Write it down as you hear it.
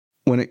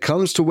When it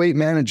comes to weight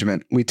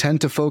management, we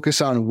tend to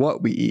focus on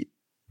what we eat,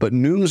 but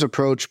Noom's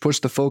approach puts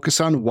the focus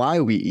on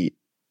why we eat.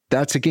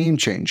 That's a game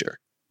changer.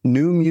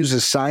 Noom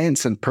uses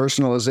science and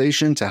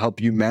personalization to help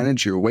you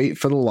manage your weight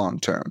for the long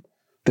term.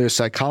 Their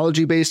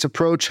psychology-based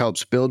approach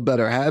helps build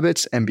better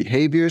habits and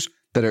behaviors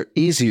that are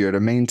easier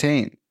to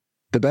maintain.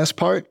 The best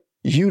part?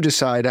 You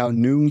decide how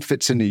Noom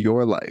fits into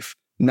your life,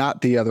 not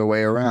the other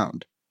way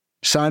around.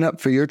 Sign up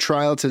for your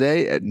trial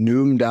today at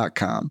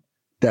Noom.com.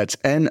 That's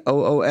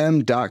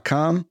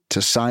Noom.com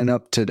to sign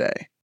up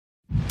today.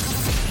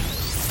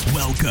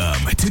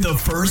 Welcome to the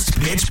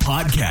First Pitch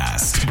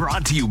Podcast,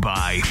 brought to you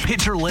by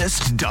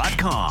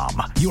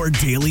PitcherList.com, your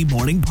daily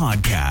morning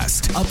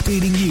podcast,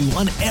 updating you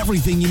on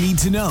everything you need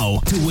to know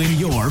to win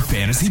your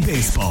fantasy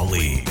baseball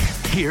league.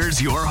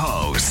 Here's your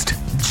host,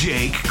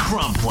 Jake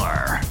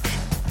Crumpler.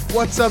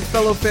 What's up,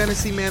 fellow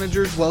fantasy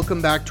managers?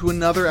 Welcome back to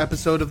another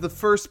episode of the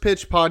First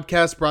Pitch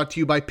Podcast, brought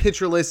to you by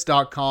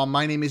PitcherList.com.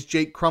 My name is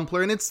Jake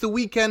Crumpler, and it's the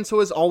weekend,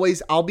 so as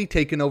always, I'll be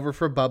taking over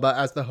for Bubba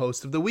as the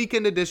host of the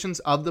weekend editions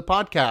of the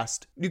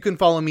podcast. You can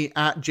follow me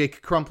at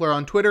Jake Crumpler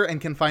on Twitter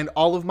and can find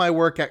all of my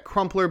work at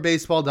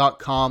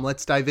CrumplerBaseball.com.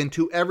 Let's dive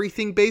into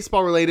everything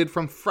baseball related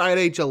from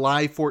Friday,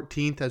 July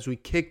 14th, as we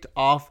kicked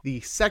off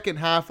the second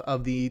half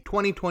of the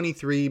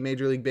 2023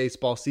 Major League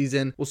Baseball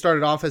season. We'll start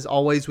it off, as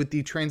always, with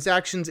the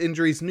transactions,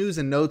 injuries, news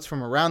and notes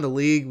from around the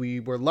league. We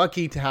were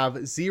lucky to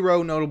have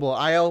 0 notable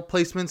IL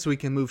placements, so we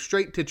can move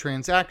straight to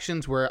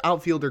transactions, where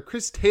outfielder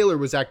Chris Taylor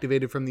was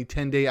activated from the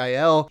 10-day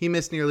IL. He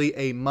missed nearly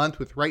a month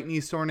with right knee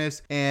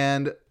soreness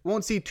and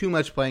won't see too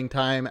much playing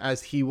time,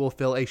 as he will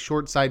fill a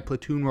short side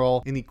platoon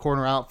role in the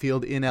corner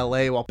outfield in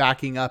LA while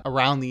backing up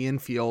around the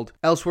infield.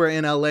 Elsewhere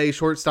in LA,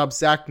 shortstop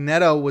Zach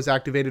Neto was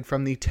activated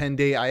from the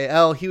 10-day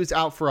IL. He was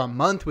out for a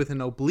month with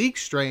an oblique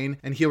strain,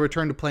 and he'll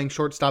return to playing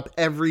shortstop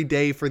every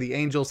day for the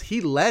Angels.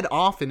 He led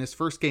off in his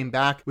first game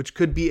back, which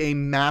could be a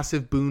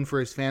massive boon for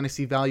his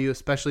fantasy value,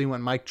 especially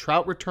when Mike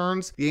Trout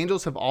returns. The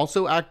Angels have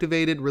also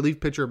activated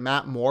relief pitcher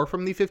Matt Moore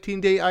from the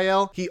 15-day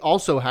IL. He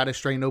also had a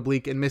strained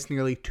oblique and missed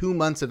nearly 2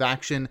 months of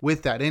action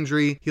with that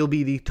injury. He'll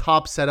be the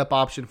top setup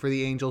option for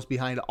the Angels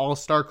behind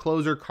all-star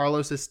closer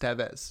Carlos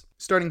Estevez.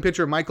 Starting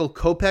pitcher Michael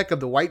Kopech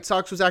of the White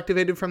Sox was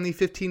activated from the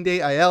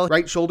 15-day IL.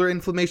 Right shoulder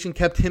inflammation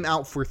kept him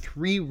out for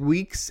 3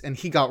 weeks, and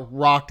he got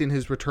rocked in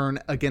his return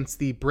against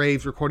the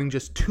Braves, recording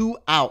just 2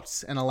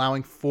 outs and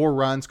allowing 4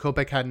 runs.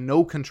 Kopech had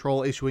no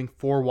control, issuing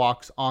 4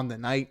 walks on the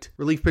night.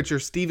 Relief pitcher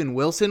Steven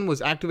Wilson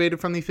was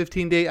activated from the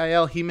 15-day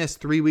IL. He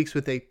missed 3 weeks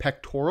with a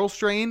pectoral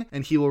strain,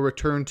 and he will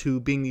return to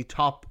being the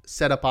top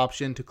setup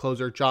option to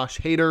closer Josh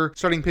Hader.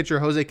 Starting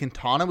pitcher Jose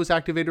Quintana was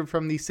activated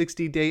from the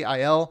 60-day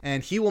IL,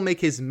 and he will make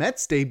his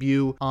Mets debut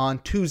on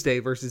Tuesday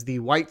versus the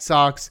White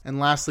Sox. And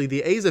lastly,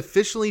 the A's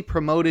officially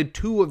promoted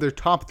 2 of their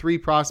top 3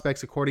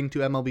 prospects according to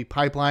MLB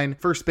Pipeline.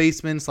 First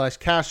baseman /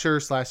 catcher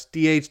 /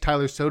 DH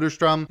Tyler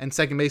Soderstrom and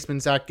second baseman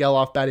Zach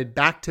Geloff batted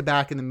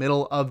back-to-back in the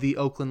middle of the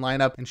Oakland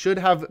lineup and should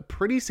have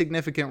pretty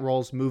significant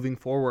roles moving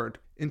forward.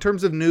 In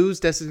terms of news,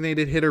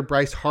 designated hitter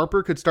Bryce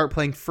Harper could start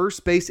playing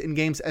first base in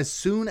games as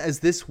soon as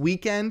this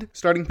weekend.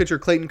 Starting pitcher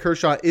Clayton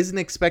Kershaw isn't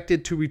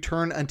expected to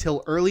return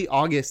until early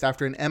August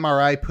after an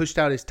MRI pushed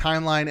out his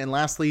timeline. And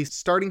lastly,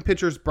 starting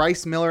pitchers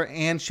Bryce Miller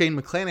and Shane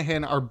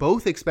McClanahan are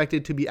both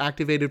expected to be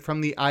activated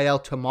from the IL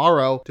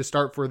tomorrow to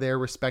start for their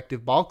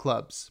respective ball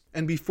clubs.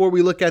 And before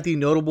we look at the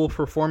notable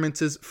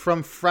performances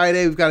from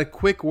Friday, we've got a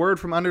quick word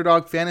from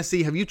Underdog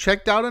Fantasy. Have you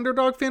checked out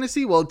Underdog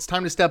Fantasy? Well, it's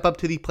time to step up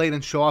to the plate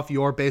and show off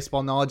your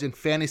baseball knowledge and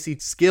fantasy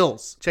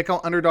skills. Check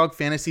out Underdog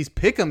Fantasy's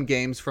Pick'em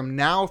games from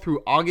now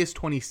through August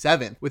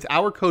 27th. With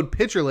our code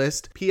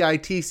PitcherList,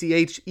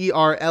 PITCHERLIST,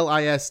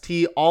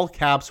 all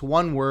caps,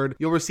 one word,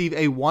 you'll receive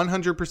a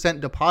 100%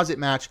 deposit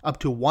match up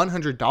to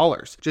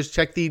 $100. Just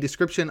check the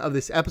description of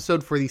this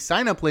episode for the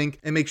sign-up link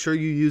and make sure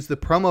you use the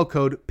promo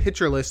code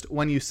PitcherList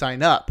when you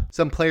sign up.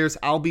 Some players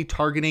I'll be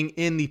targeting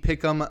in the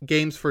Pick'em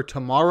games for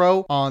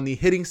tomorrow. On the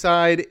hitting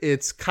side,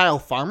 it's Kyle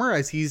Farmer,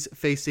 as he's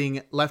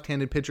facing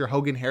left-handed pitcher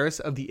Hogan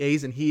Harris of the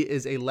A's, and he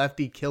is a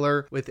lefty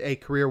killer with a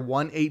career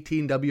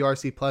 118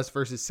 WRC plus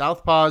versus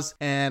Southpaws.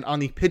 And on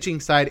the pitching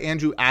side,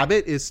 Andrew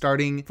Abbott is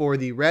starting for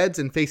the Reds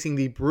and facing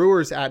the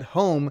Brewers at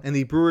home, and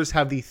the Brewers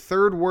have the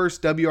 3rd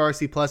worst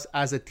WRC plus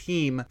as a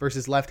team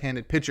versus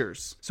left-handed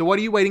pitchers. So what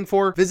are you waiting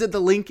for? Visit the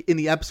link in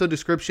the episode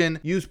description,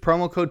 use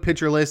promo code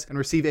PitcherList, and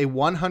receive a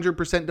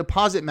 100%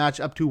 deposit match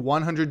up to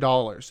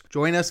 $100.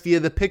 Join us via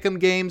the Pick'em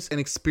games and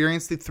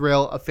experience the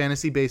thrill of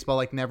fantasy baseball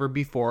like never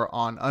before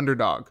on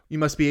Underdog. You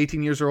must be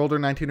 18 years or older,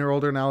 19 or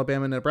older in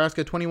Alabama and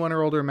Nebraska, 21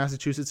 or older in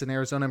Massachusetts and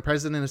Arizona, and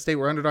present in a state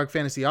where Underdog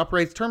Fantasy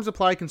operates. Terms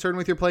apply. Concerned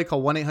with your play,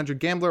 call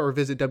 1-800-GAMBLER or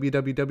visit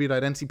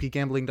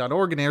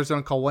www.ncpgambling.org. In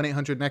Arizona, call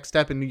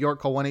 1-800-NEXT-STEP. In New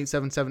York, call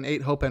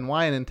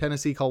 1-877-8-HOPE-NY. And in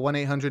Tennessee, call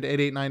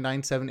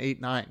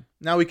 1-800-889-9789.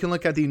 Now we can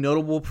look at the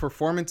notable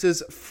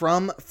performances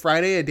from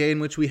Friday, a day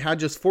in which we had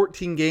just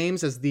 14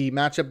 games as the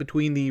matchup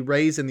between the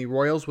Rays and the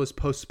Royals was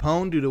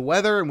postponed due to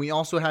weather, and we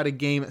also had a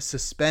game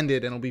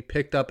suspended and will be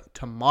picked up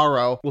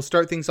tomorrow. We'll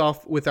start things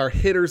off with our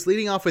hitters,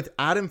 leading off with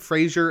Adam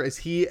Frazier as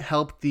he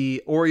helped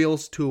the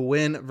Orioles to a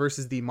win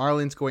versus the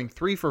Marlins, going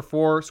 3 for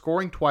 4,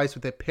 scoring twice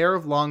with a pair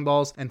of long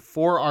balls and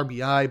 4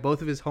 RBI.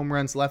 Both of his home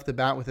runs left the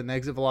bat with an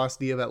exit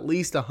velocity of at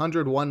least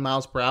 101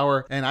 miles per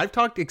hour. And I've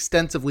talked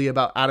extensively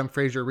about Adam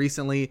Frazier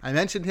recently. I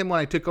mentioned him when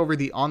I took over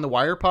the On the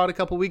Wire pod a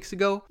couple weeks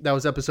ago. That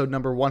was episode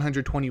number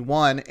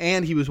 121.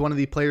 And he was one of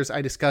the players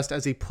I discussed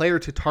as a player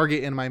to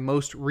target in my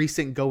most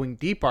recent Going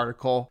Deep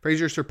article.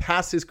 Frazier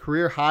surpassed his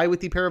career high with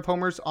the pair of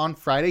homers on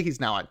Friday.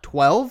 He's now at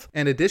 12.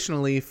 And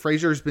additionally,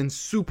 Frazier's been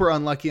super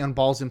unlucky on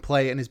balls in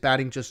play and is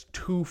batting just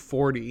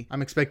 .240.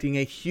 I'm expecting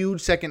a huge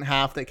second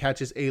half that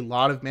catches a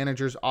lot of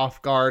managers off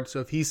guard.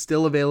 So if he's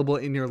still available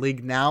in your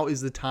league, now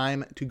is the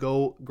time to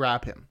go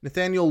grab him.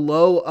 Nathaniel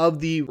Lowe of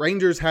the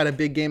Rangers had a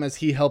big game as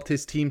he helped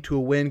his team to a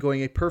win,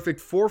 going a perfect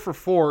 4 for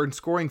 4 and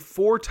scoring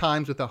 4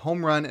 times with a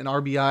home run, an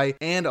RBI,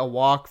 and a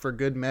walk for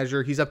good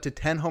measure. He's up to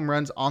 10 home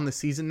runs on the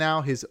season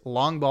now. His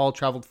long ball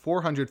traveled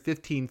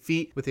 415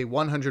 feet with a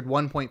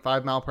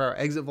 101.5 mile per hour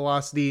exit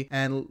velocity,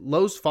 and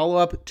Lowe's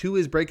follow-up to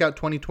his breakout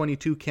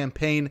 2022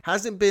 campaign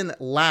hasn't been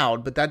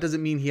loud, but that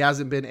doesn't mean he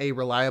hasn't been a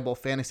reliable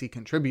fantasy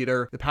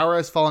contributor. The power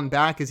has fallen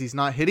back as he's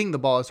not hitting the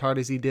ball as hard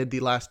as he did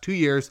the last 2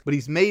 years, but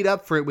he's made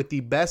up for it with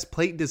the best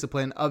plate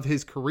discipline of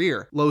his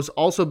career. Lowe's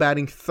also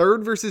batting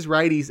 3rd versus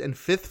righties and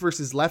 5th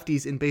versus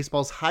lefties in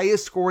baseball's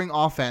highest scoring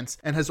offense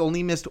and has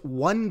only missed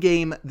 1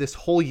 game this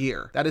whole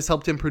year. That has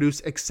helped him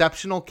produce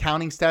exceptional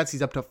counting stats.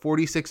 He's up to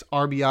 46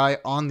 RBI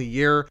on the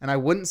year, and I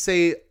wouldn't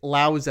say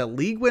Lowe is a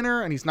league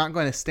winner and he's not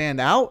going to stand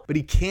out, but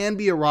he can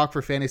be a rock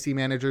for fantasy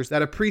managers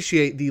that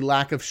appreciate the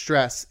lack of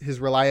stress his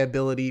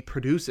reliability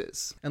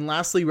produces. And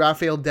lastly,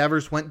 Rafael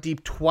Devers went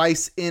deep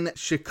twice in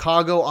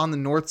Chicago on the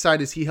north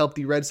side as he helped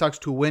the Red Sox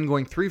to a win,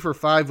 going 3 for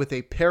 5 with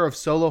a pair of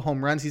solo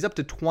home runs. He's up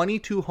to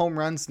 22 home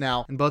runs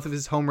now, and both of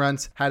his home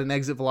runs had an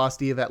exit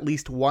velocity of at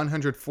least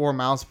 104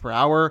 miles per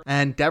hour.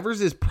 And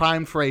Devers is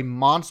primed for a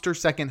monster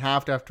second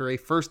half after a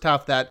first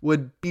half that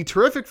would be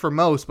terrific for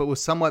most, but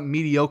was somewhat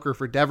mediocre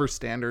for Devers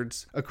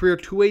standards. A career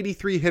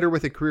 283 hitter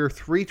with a career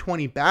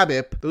 320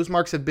 BABIP. Those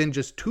marks have been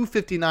just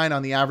 259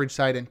 on the average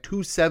side and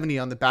 270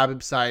 on the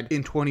BABIP side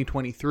in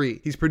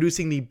 2023. He's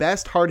producing the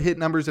best hard hit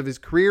numbers of his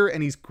career,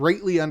 and he's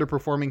greatly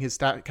underperforming his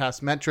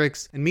StatCast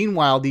metrics. And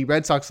meanwhile, the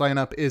Red Sox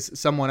lineup is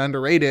somewhat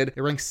underrated.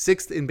 It ranks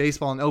 6th in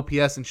baseball in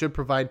OPS and should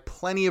provide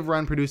plenty of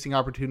run producing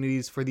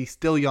opportunities for the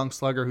still young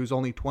slugger who's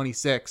only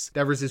 26.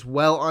 Devers is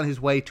well on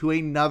his way to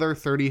another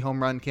 30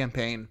 home run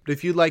campaign. But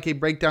if you'd like a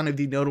breakdown of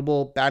the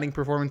notable batting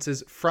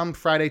performances from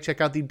Friday,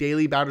 check out the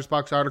daily Batters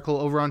Box article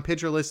over on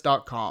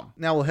PitcherList.com.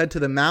 Now we'll head to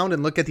the mound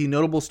and look at the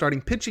notable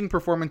starting pitching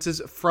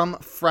performances from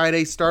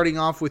Friday, starting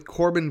off with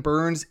Corbin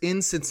Burnes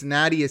in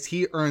Cincinnati as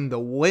he earned the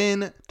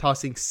win,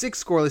 tossing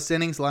 6 scoreless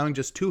innings, allowing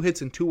just 2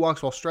 hits and 2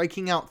 walks while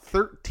striking out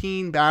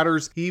 13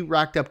 batters. He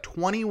racked up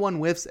 21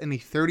 whiffs and a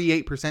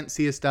 38%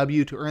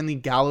 CSW to earn the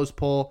Gallows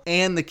Pole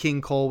and the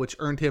King Cole, which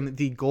earned him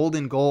the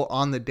Golden Goal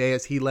on the day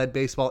as he led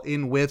baseball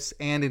in whiffs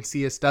and in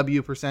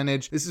CSW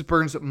percentage. This is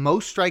Burnes'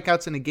 most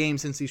strikeouts in a game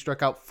since he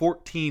struck out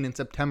 14 in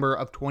September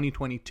of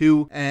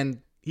 2022, and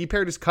he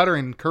paired his cutter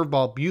and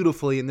curveball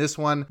beautifully in this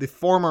one. The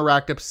former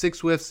racked up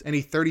 6 whiffs and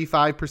a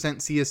 35%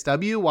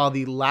 CSW, while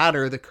the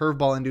latter, the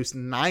curveball, induced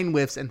 9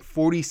 whiffs and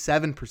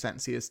 47%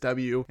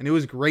 CSW. And it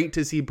was great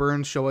to see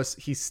Burnes show us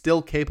he's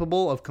still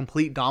capable of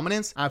complete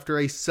dominance after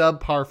a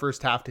subpar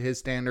first half to his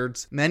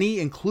standards. Many,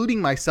 including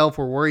myself,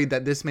 were worried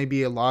that this may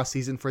be a lost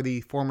season for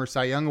the former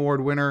Cy Young Award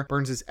winner.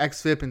 Burnes'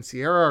 xFIP and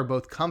SIERA are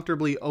both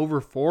comfortably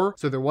over 4,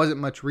 so there wasn't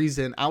much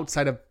reason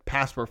outside of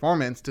past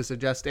performance to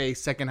suggest a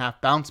second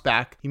half bounce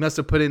back. He must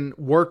have put in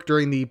work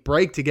during the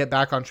break to get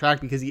back on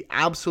track because he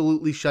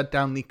absolutely shut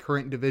down the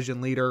current division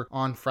leader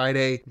on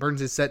Friday.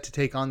 Burnes is set to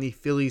take on the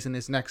Phillies in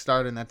his next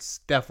start, and that's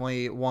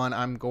definitely one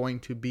I'm going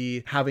to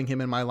be having him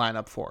in my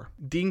lineup for.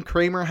 Dean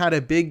Kremer had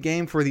a big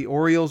game for the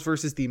Orioles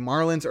versus the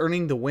Marlins,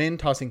 earning the win,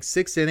 tossing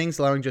 6 innings,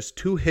 allowing just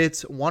 2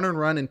 hits, 1 earned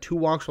run, and 2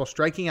 walks while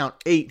striking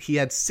out 8. He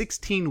had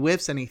 16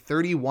 whiffs and a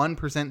 31%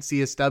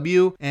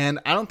 CSW, and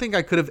I don't think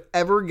I could have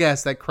ever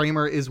guessed that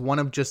Kremer is one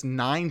of just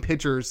 9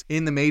 pitchers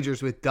in the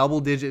majors with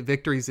double-digit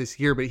victories this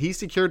year, but he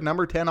secured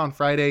number 10 on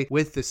Friday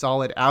with the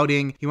solid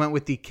outing. He went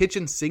with the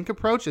kitchen sink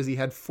approach as he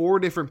had 4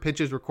 different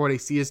pitches record a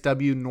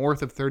CSW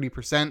north of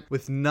 30%,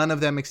 with none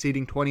of them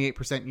exceeding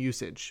 28%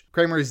 usage.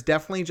 Kremer is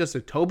definitely just a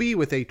Toby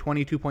with a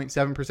 22.7%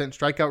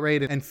 strikeout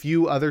rate and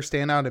few other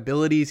standout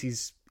abilities.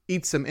 He's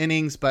eats some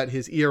innings, but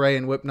his ERA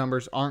and whip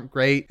numbers aren't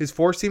great. His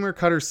four-seamer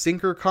cutter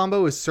sinker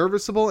combo is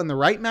serviceable in the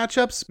right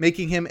matchups,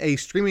 making him a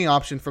streaming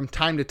option from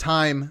time to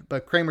time,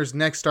 but Kramer's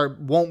next start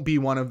won't be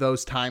one of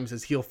those times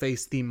as he'll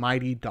face the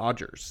mighty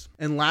Dodgers.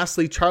 And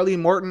lastly, Charlie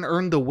Morton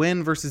earned the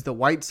win versus the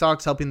White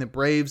Sox, helping the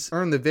Braves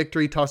earn the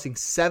victory, tossing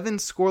 7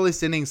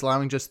 scoreless innings,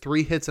 allowing just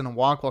 3 hits and a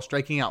walk while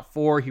striking out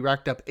 4. He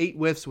racked up 8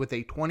 whiffs with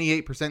a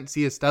 28%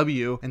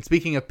 CSW. And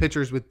speaking of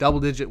pitchers with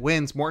double-digit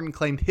wins, Morton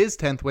claimed his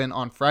 10th win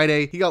on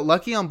Friday. He got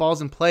lucky on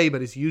balls in play,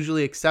 but his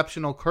usually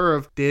exceptional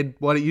curve did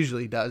what it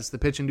usually does. The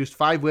pitch induced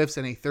 5 whiffs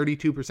and a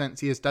 32%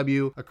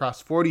 CSW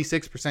across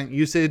 46%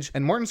 usage.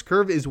 And Morton's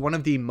curve is one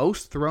of the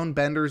most thrown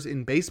benders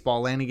in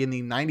baseball, landing in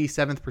the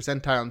 97th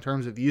percentile in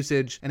terms of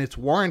usage, and it's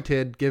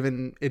warranted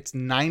given its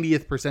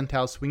 90th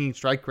percentile swinging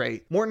strike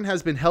rate. Morton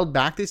has been held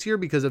back this year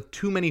because of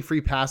too many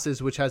free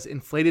passes, which has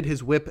inflated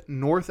his whip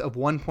north of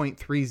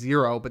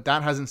 1.30, but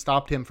that hasn't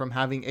stopped him from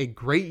having a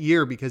great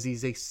year because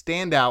he's a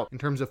standout in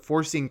terms of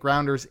forcing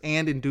grounders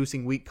and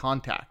inducing weak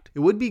contact. It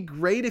would be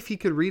great if he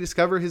could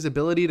rediscover his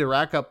ability to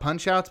rack up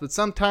punch-outs, but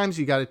sometimes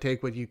you got to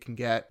take what you can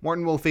get.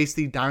 Morton will face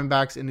the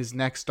Diamondbacks in his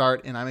next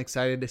start, and I'm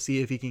excited to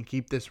see if he can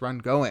keep this run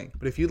going.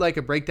 But if you'd like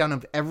a breakdown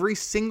of every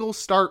single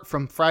start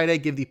from Friday,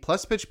 give the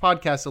Plus Pitch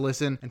podcast a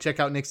listen and check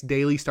out Nick's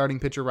daily starting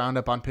pitcher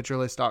roundup on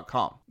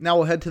PitcherList.com. Now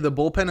we'll head to the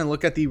bullpen and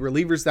look at the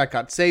relievers that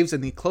got saves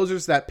and the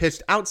closers that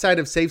pitched outside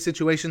of save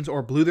situations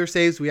or blew their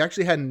saves. We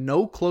actually had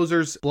no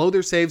closers blow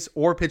their saves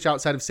or pitch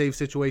outside of save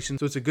situations,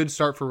 so it's a good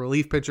start for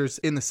relief pitchers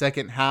in the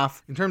second half.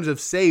 In terms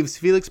of saves,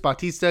 Felix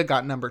Bautista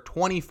got number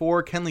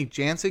 24. Kenley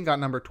Jansen got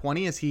number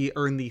 20 as he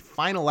earned the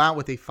final out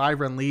with a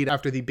 5-run lead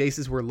after the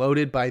bases were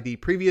loaded by the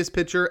previous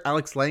pitcher.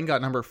 Alex Lang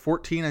got number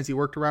 14 as he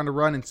worked around a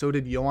run, and so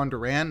did Yohan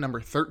Duran,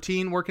 number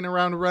 13, working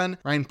around a run.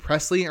 Ryan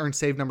Presley earned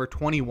save number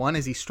 21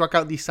 as he struck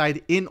out the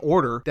side in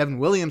order. Devin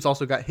Williams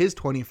also got his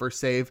 21st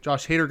save.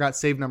 Josh Hader got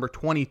save number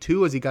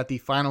 22 as he got the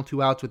final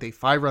 2 outs with a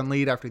 5-run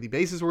lead after the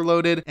bases were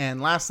loaded.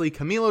 And lastly,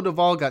 Camilo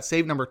Doval got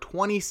save number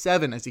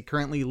 27 as he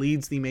currently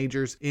leads the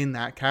majors in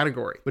that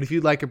category. But if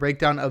you'd like a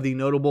breakdown of the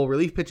notable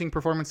relief pitching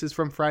performances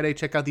from Friday,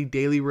 check out the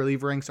daily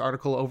reliever ranks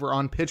article over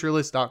on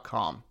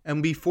PitcherList.com.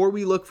 And before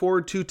we look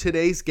forward to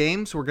today's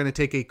games, we're going to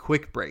take a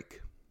quick break.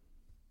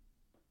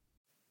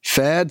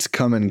 Fads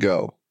come and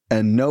go,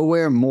 and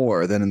nowhere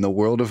more than in the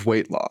world of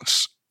weight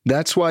loss.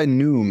 That's why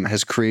Noom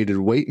has created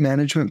weight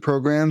management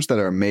programs that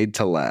are made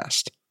to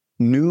last.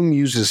 Noom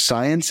uses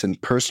science and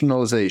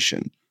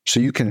personalization so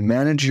you can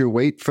manage your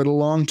weight for the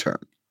long term.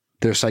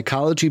 Their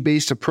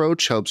psychology-based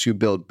approach helps you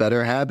build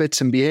better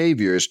habits and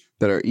behaviors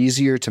that are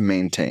easier to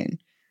maintain.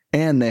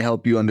 And they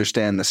help you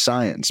understand the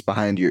science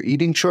behind your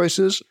eating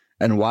choices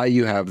and why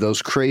you have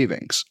those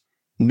cravings.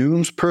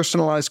 Noom's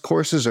personalized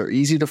courses are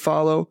easy to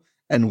follow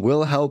and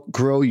will help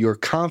grow your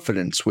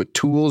confidence with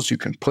tools you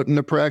can put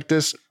into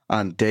practice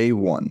on day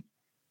one.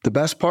 The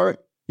best part?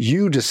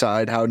 You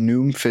decide how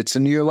Noom fits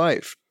into your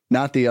life,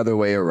 not the other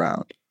way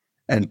around.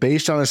 And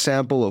based on a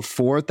sample of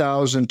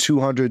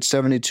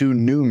 4,272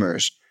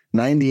 Noomers,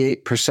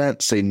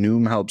 98% say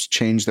Noom helps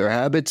change their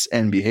habits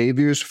and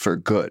behaviors for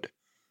good.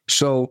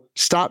 So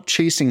stop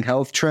chasing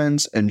health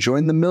trends and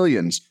join the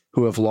millions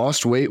who have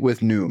lost weight with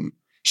Noom.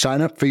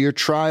 Sign up for your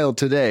trial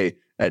today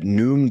at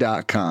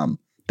Noom.com.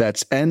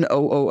 That's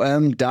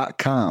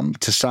Noom.com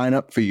to sign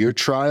up for your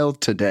trial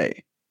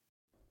today.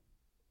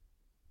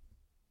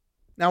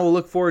 Now we'll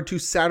look forward to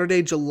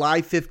Saturday,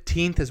 July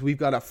 15th, as we've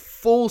got a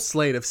full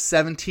slate of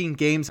 17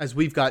 games, as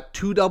we've got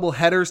 2 double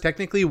headers.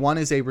 Technically, one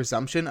is a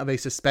resumption of a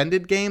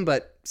suspended game,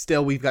 but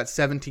still, we've got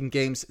 17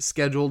 games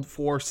scheduled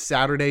for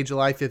Saturday,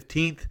 July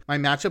 15th. My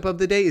matchup of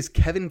the day is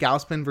Kevin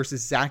Gausman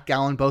versus Zach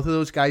Gallen. Both of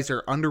those guys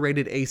are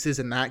underrated aces,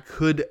 and that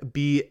could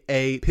be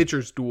a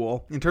pitcher's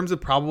duel. In terms of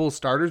probable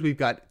starters, we've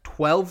got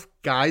 12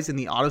 guys in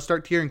the auto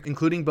start tier,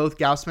 including both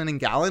Gausman and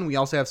Gallen. We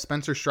also have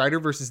Spencer Strider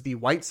versus the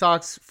White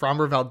Sox,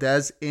 Framber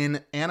Valdez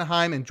in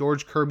Anaheim, and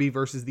George Kirby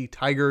versus the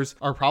Tigers.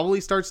 Our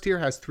probably starts tier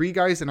has 3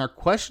 guys, and our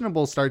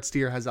questionable starts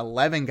tier has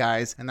 11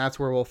 guys, and that's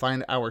where we'll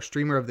find our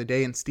streamer of the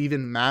day in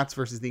Steven Matz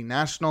versus the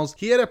Nationals.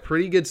 He had a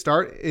pretty good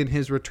start in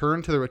his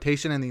return to the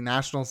rotation, and the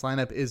Nationals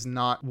lineup is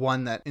not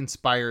one that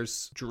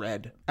inspires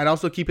dread. I'd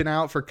also keep an eye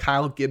out for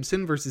Kyle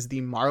Gibson versus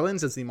the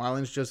Marlins, as the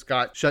Marlins just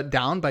got shut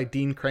down by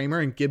Dean Kramer,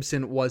 and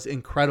Gibson was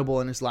incredible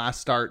in his last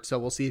start, so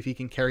we'll see if he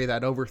can carry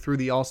that over through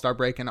the All-Star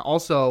break. And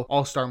also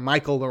All-Star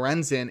Michael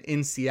Lorenzen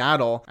in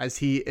Seattle, as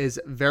he is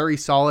very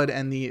solid,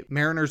 and the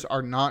Mariners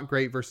are not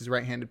great versus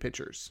right-handed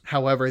pitchers.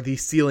 However, the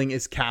ceiling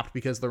is capped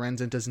because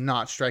Lorenzen does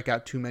not strike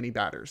out too many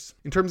batters.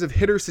 In terms of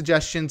hitter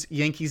suggestions,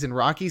 Yankees and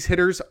Rockies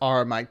hitters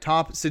are my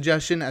top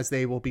suggestion, as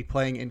they will be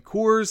playing in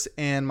Coors,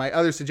 and my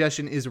other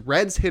suggestion is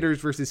Reds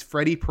hitters versus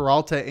Freddie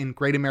Peralta in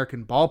Great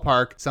American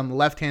Ballpark. Some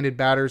left-handed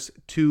batters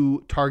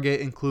to target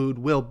include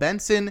Will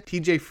Benson,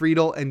 TJ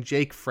Friedel, and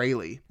Jake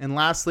Fraley. And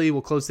lastly,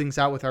 we'll close things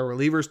out with our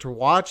relievers to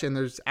watch, and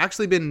there's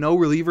actually been no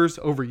relievers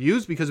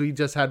overused because we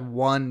just had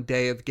one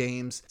day of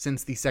games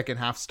since the second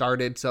half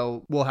started,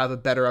 so we'll have a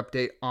better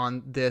update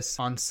on this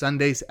on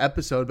Sunday's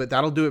episode. But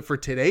that'll do it for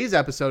today's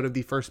episode of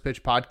the First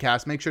Pitch Podcast.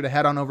 podcast, make sure to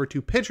head on over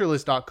to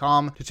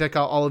PitcherList.com to check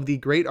out all of the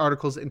great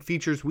articles and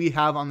features we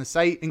have on the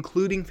site,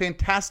 including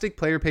fantastic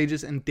player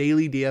pages and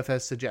daily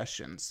DFS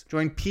suggestions.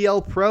 Join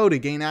PL Pro to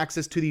gain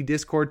access to the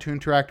Discord to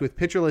interact with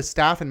PitcherList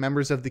staff and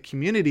members of the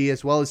community,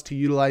 as well as to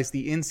utilize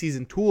the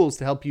in-season tools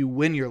to help you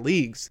win your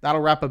leagues.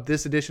 That'll wrap up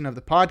this edition of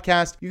the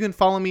podcast. You can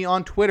follow me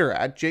on Twitter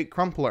at Jake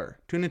Crumpler.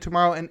 Tune in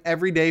tomorrow and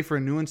every day for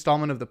a new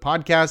installment of the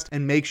podcast,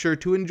 and make sure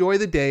to enjoy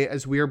the day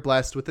as we are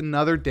blessed with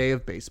another day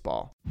of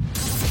baseball.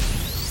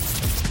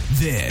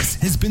 This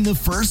has been the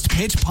First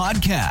Pitch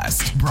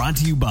Podcast, brought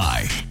to you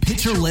by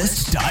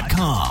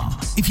PitcherList.com.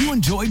 If you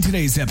enjoyed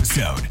today's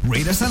episode,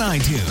 rate us on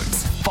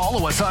iTunes,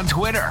 follow us on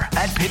Twitter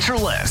at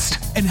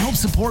PitcherList, and help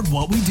support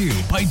what we do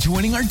by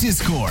joining our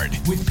Discord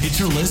with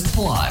PitcherList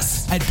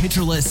Plus at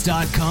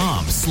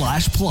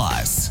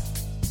PitcherList.com/plus.